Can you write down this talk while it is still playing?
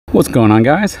What's going on,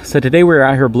 guys? So today we're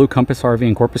out here at Blue Compass RV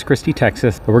in Corpus Christi,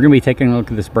 Texas. We're going to be taking a look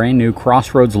at this brand new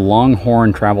Crossroads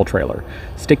Longhorn travel trailer.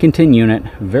 Stick and tin unit,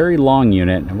 very long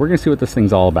unit. We're going to see what this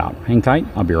thing's all about. Hang tight,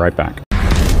 I'll be right back.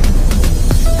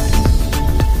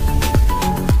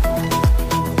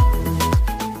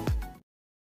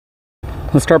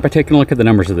 Let's start by taking a look at the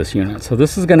numbers of this unit. So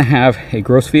this is going to have a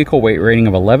gross vehicle weight rating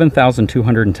of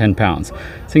 11,210 pounds.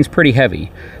 This thing's pretty heavy.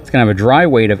 It's going to have a dry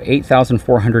weight of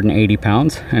 8,480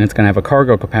 pounds, and it's going to have a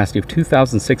cargo capacity of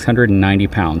 2,690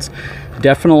 pounds.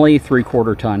 Definitely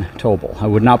 3/4 ton towable. I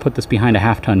would not put this behind a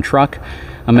half-ton truck.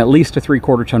 At least a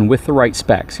 3/4 ton with the right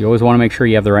specs. You always want to make sure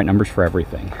you have the right numbers for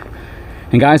everything.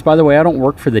 And guys, by the way, I don't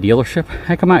work for the dealership.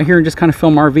 I come out here and just kind of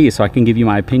film RVs so I can give you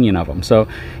my opinion of them. So,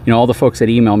 you know, all the folks that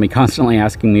email me constantly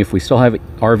asking me if we still have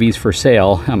RVs for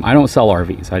sale, I don't sell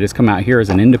RVs. I just come out here as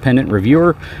an independent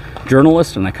reviewer,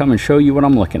 journalist, and I come and show you what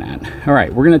I'm looking at. All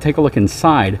right, we're going to take a look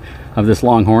inside of this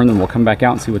Longhorn, then we'll come back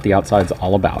out and see what the outside's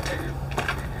all about.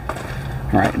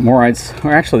 All right, more rides.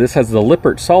 Or actually, this has the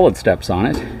Lippert solid steps on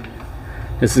it.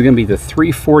 This is going to be the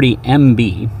 340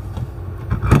 MB.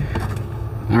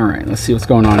 All right, let's see what's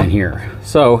going on in here.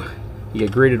 So you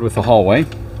get greeted with the hallway.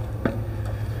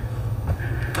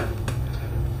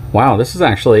 Wow, this is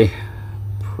actually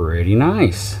pretty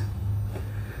nice.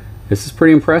 This is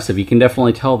pretty impressive. You can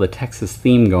definitely tell the Texas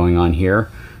theme going on here,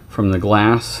 from the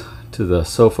glass to the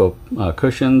sofa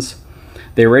cushions.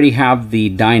 They already have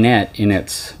the dinette in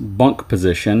its bunk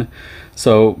position.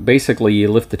 So basically you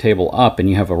lift the table up and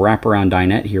you have a wraparound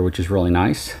dinette here, which is really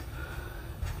nice.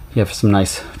 You have some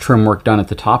nice trim work done at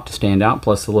the top to stand out,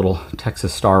 plus the little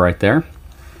Texas star right there.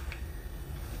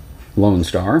 Lone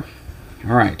Star.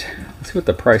 All right, let's see what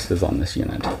the price is on this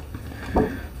unit.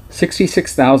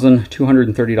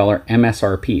 $66,230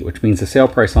 MSRP, which means the sale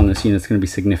price on this unit is going to be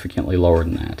significantly lower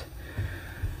than that.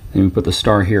 Then we put the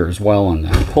star here as well on the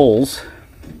pulls.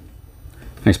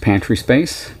 Nice pantry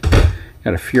space.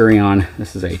 Got a Furrion.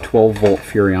 This is a 12-volt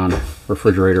Furrion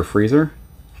refrigerator freezer.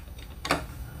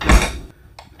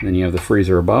 And then you have the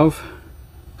freezer above.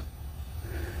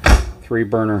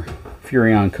 3-burner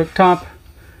Furrion cooktop.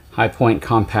 High-point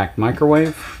compact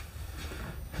microwave.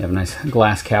 You have a nice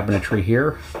glass cabinetry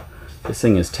here. This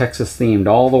thing is Texas themed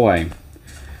all the way.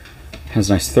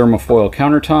 Has nice thermofoil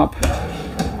countertop.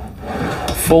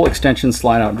 Full extension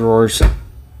slide-out drawers.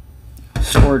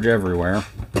 Storage everywhere.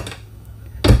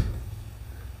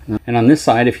 And on this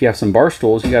side, if you have some bar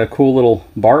stools, you got a cool little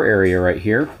bar area right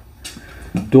here.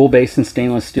 Dual basin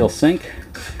stainless steel sink.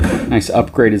 Nice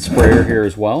upgraded sprayer here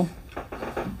as well.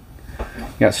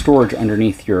 You got storage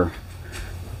underneath your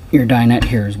dinette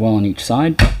here as well on each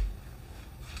side.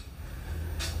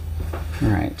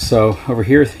 Alright, so over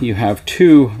here you have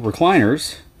 2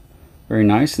 recliners. Very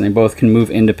nice, and they both can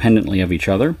move independently of each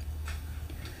other.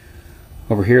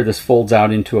 Over here this folds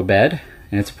out into a bed,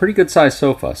 and it's a pretty good sized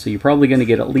sofa, so you're probably going to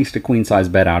get at least a queen size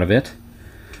bed out of it.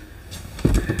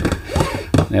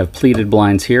 They have pleated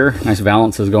blinds here. Nice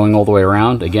valances going all the way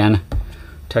around. Again,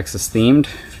 Texas themed.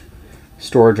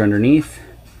 Storage underneath.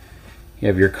 You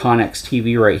have your Connex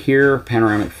TV right here.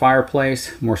 Panoramic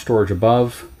fireplace. More storage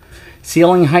above.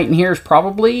 Ceiling height in here is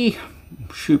probably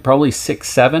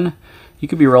 6'7". You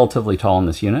could be relatively tall in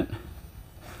this unit. You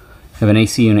have an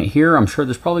AC unit here. I'm sure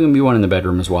there's probably going to be one in the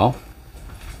bedroom as well.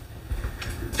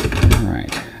 All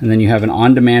right. And then you have an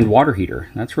on-demand water heater.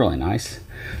 That's really nice.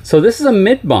 So this is a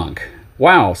mid-bunk.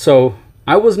 Wow, so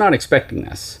I was not expecting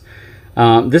this.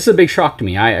 This is a big shock to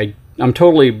me. I'm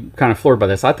totally kind of floored by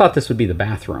this. I thought this would be the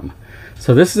bathroom.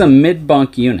 So this is a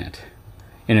mid-bunk unit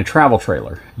in a travel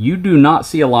trailer. You do not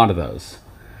see a lot of those.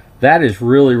 That is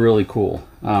really, really cool.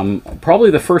 Probably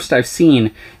the first I've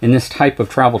seen in this type of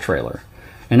travel trailer.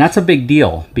 And that's a big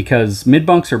deal because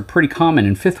mid-bunks are pretty common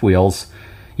in fifth wheels.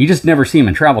 You just never see them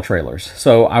in travel trailers.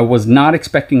 So I was not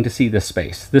expecting to see this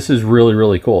space. This is really,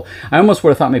 really cool. I almost would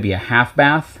have thought maybe a half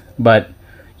bath, but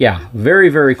yeah, very,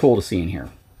 very cool to see in here.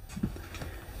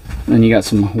 Then you got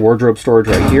some wardrobe storage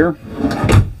right here.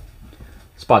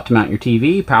 Spot to mount your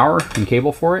TV, power, and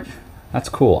cable for it. That's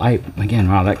cool.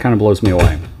 Again, wow, that kind of blows me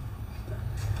away.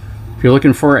 If you're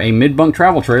looking for a mid-bunk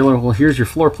travel trailer, well, here's your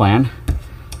floor plan.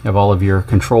 You have all of your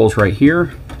controls right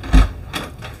here.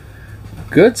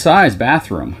 Good size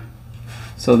bathroom.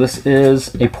 So this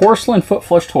is a porcelain foot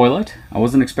flush toilet. I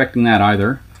wasn't expecting that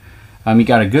either. You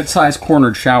got a good size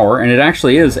cornered shower, and it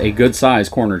actually is a good size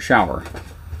cornered shower.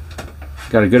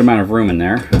 Got a good amount of room in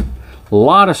there. A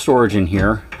lot of storage in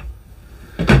here.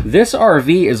 This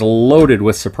RV is loaded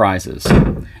with surprises.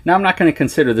 Now I'm not going to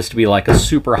consider this to be like a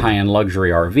super high-end luxury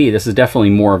RV. This is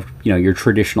definitely more of, you know, your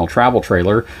traditional travel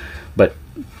trailer. But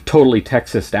totally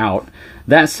Texased out.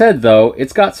 That said, though,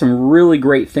 it's got some really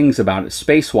great things about it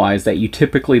space-wise that you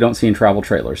typically don't see in travel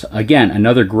trailers. Again,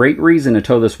 another great reason to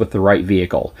tow this with the right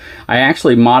vehicle. I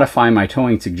actually modify my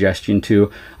towing suggestion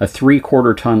to a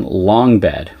 3/4 ton long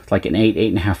bed, like an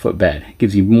 8.5 foot bed. It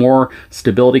gives you more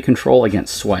stability control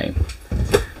against sway.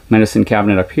 Medicine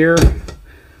cabinet up here,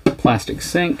 plastic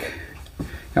sink,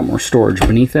 got more storage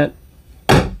beneath it.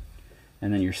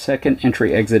 And then your second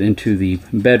entry exit into the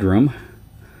bedroom.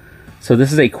 So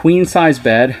this is a queen size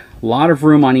bed, a lot of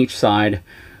room on each side,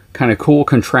 kind of cool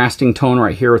contrasting tone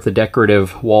right here with the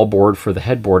decorative wall board for the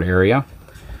headboard area.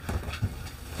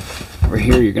 Over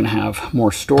here you're going to have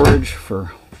more storage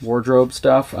for wardrobe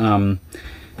stuff.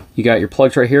 You got your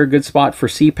plugs right here, good spot for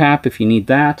CPAP if you need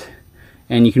that.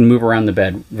 And you can move around the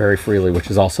bed very freely,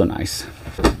 which is also nice.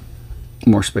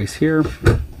 More space here.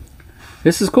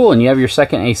 This is cool, and you have your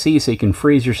second AC, so you can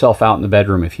freeze yourself out in the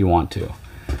bedroom if you want to.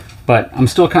 But I'm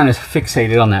still kind of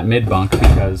fixated on that mid bunk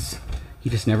because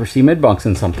you just never see mid bunks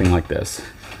in something like this,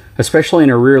 especially in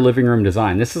a rear living room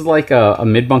design. This is like a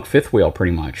mid bunk fifth wheel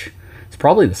pretty much. It's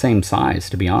probably the same size,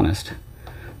 to be honest.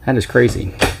 That is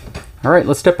crazy. All right,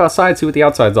 let's step outside, see what the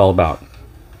outside's all about.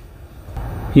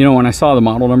 You know, when I saw the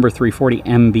model number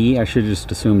 340MB, I should have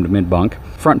just assumed mid bunk.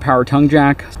 Front power tongue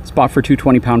jack, spot for two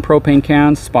 20-pound propane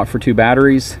cans, spot for two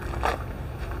batteries.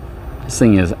 This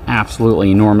thing is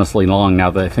absolutely enormously long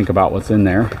now that I think about what's in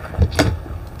there.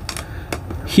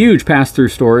 Huge pass-through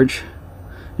storage.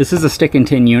 This is a stick and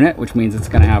tin unit, which means it's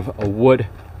going to have a wood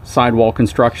sidewall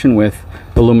construction with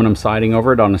aluminum siding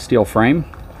over it on a steel frame.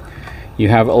 You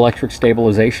have electric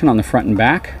stabilization on the front and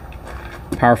back.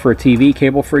 Power for a TV,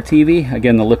 cable for a TV.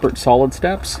 Again, the Lippert solid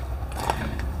steps.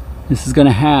 This is going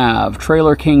to have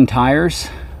Trailer King tires.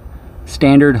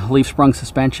 Standard leaf sprung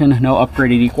suspension, no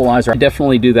upgraded equalizer. I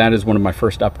definitely do that as one of my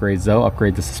first upgrades though,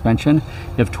 upgrade the suspension.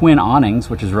 You have twin awnings,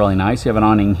 which is really nice. You have an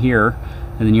awning here,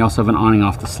 and then you also have an awning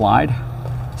off the slide.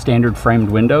 Standard framed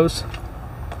windows.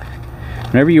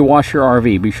 Whenever you wash your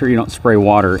RV, be sure you don't spray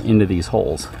water into these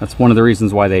holes. That's one of the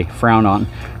reasons why they frown on,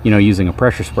 you know, using a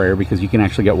pressure sprayer, because you can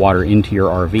actually get water into your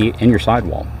RV and your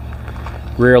sidewall.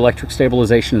 Rear electric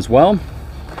stabilization as well.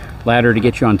 Ladder to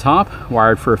get you on top,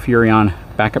 wired for a Furrion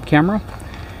backup camera.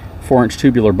 4-inch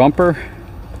tubular bumper.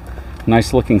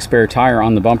 Nice looking spare tire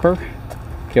on the bumper.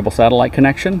 Cable satellite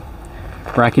connection.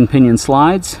 Rack and pinion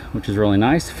slides, which is really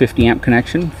nice. 50 amp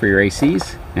connection for your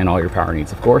ACs and all your power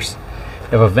needs, of course.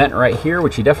 You have a vent right here,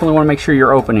 which you definitely want to make sure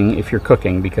you're opening if you're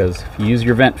cooking, because if you use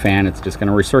your vent fan, it's just going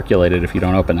to recirculate it if you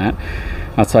don't open that.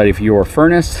 Outside of your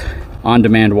furnace,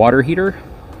 on-demand water heater.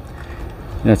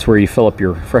 That's where you fill up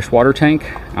your fresh water tank.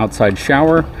 Outside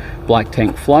shower, black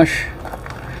tank flush,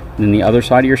 and then the other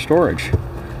side of your storage.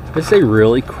 This is a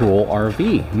really cool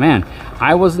RV. Man,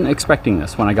 I wasn't expecting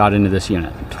this when I got into this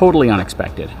unit. Totally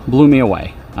unexpected. Blew me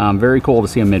away. Very cool to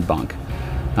see a mid-bunk.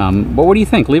 But what do you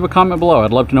think? Leave a comment below.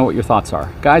 I'd love to know what your thoughts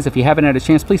are. Guys, if you haven't had a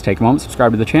chance, please take a moment,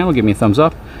 subscribe to the channel, give me a thumbs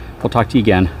up. We'll talk to you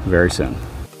again very soon.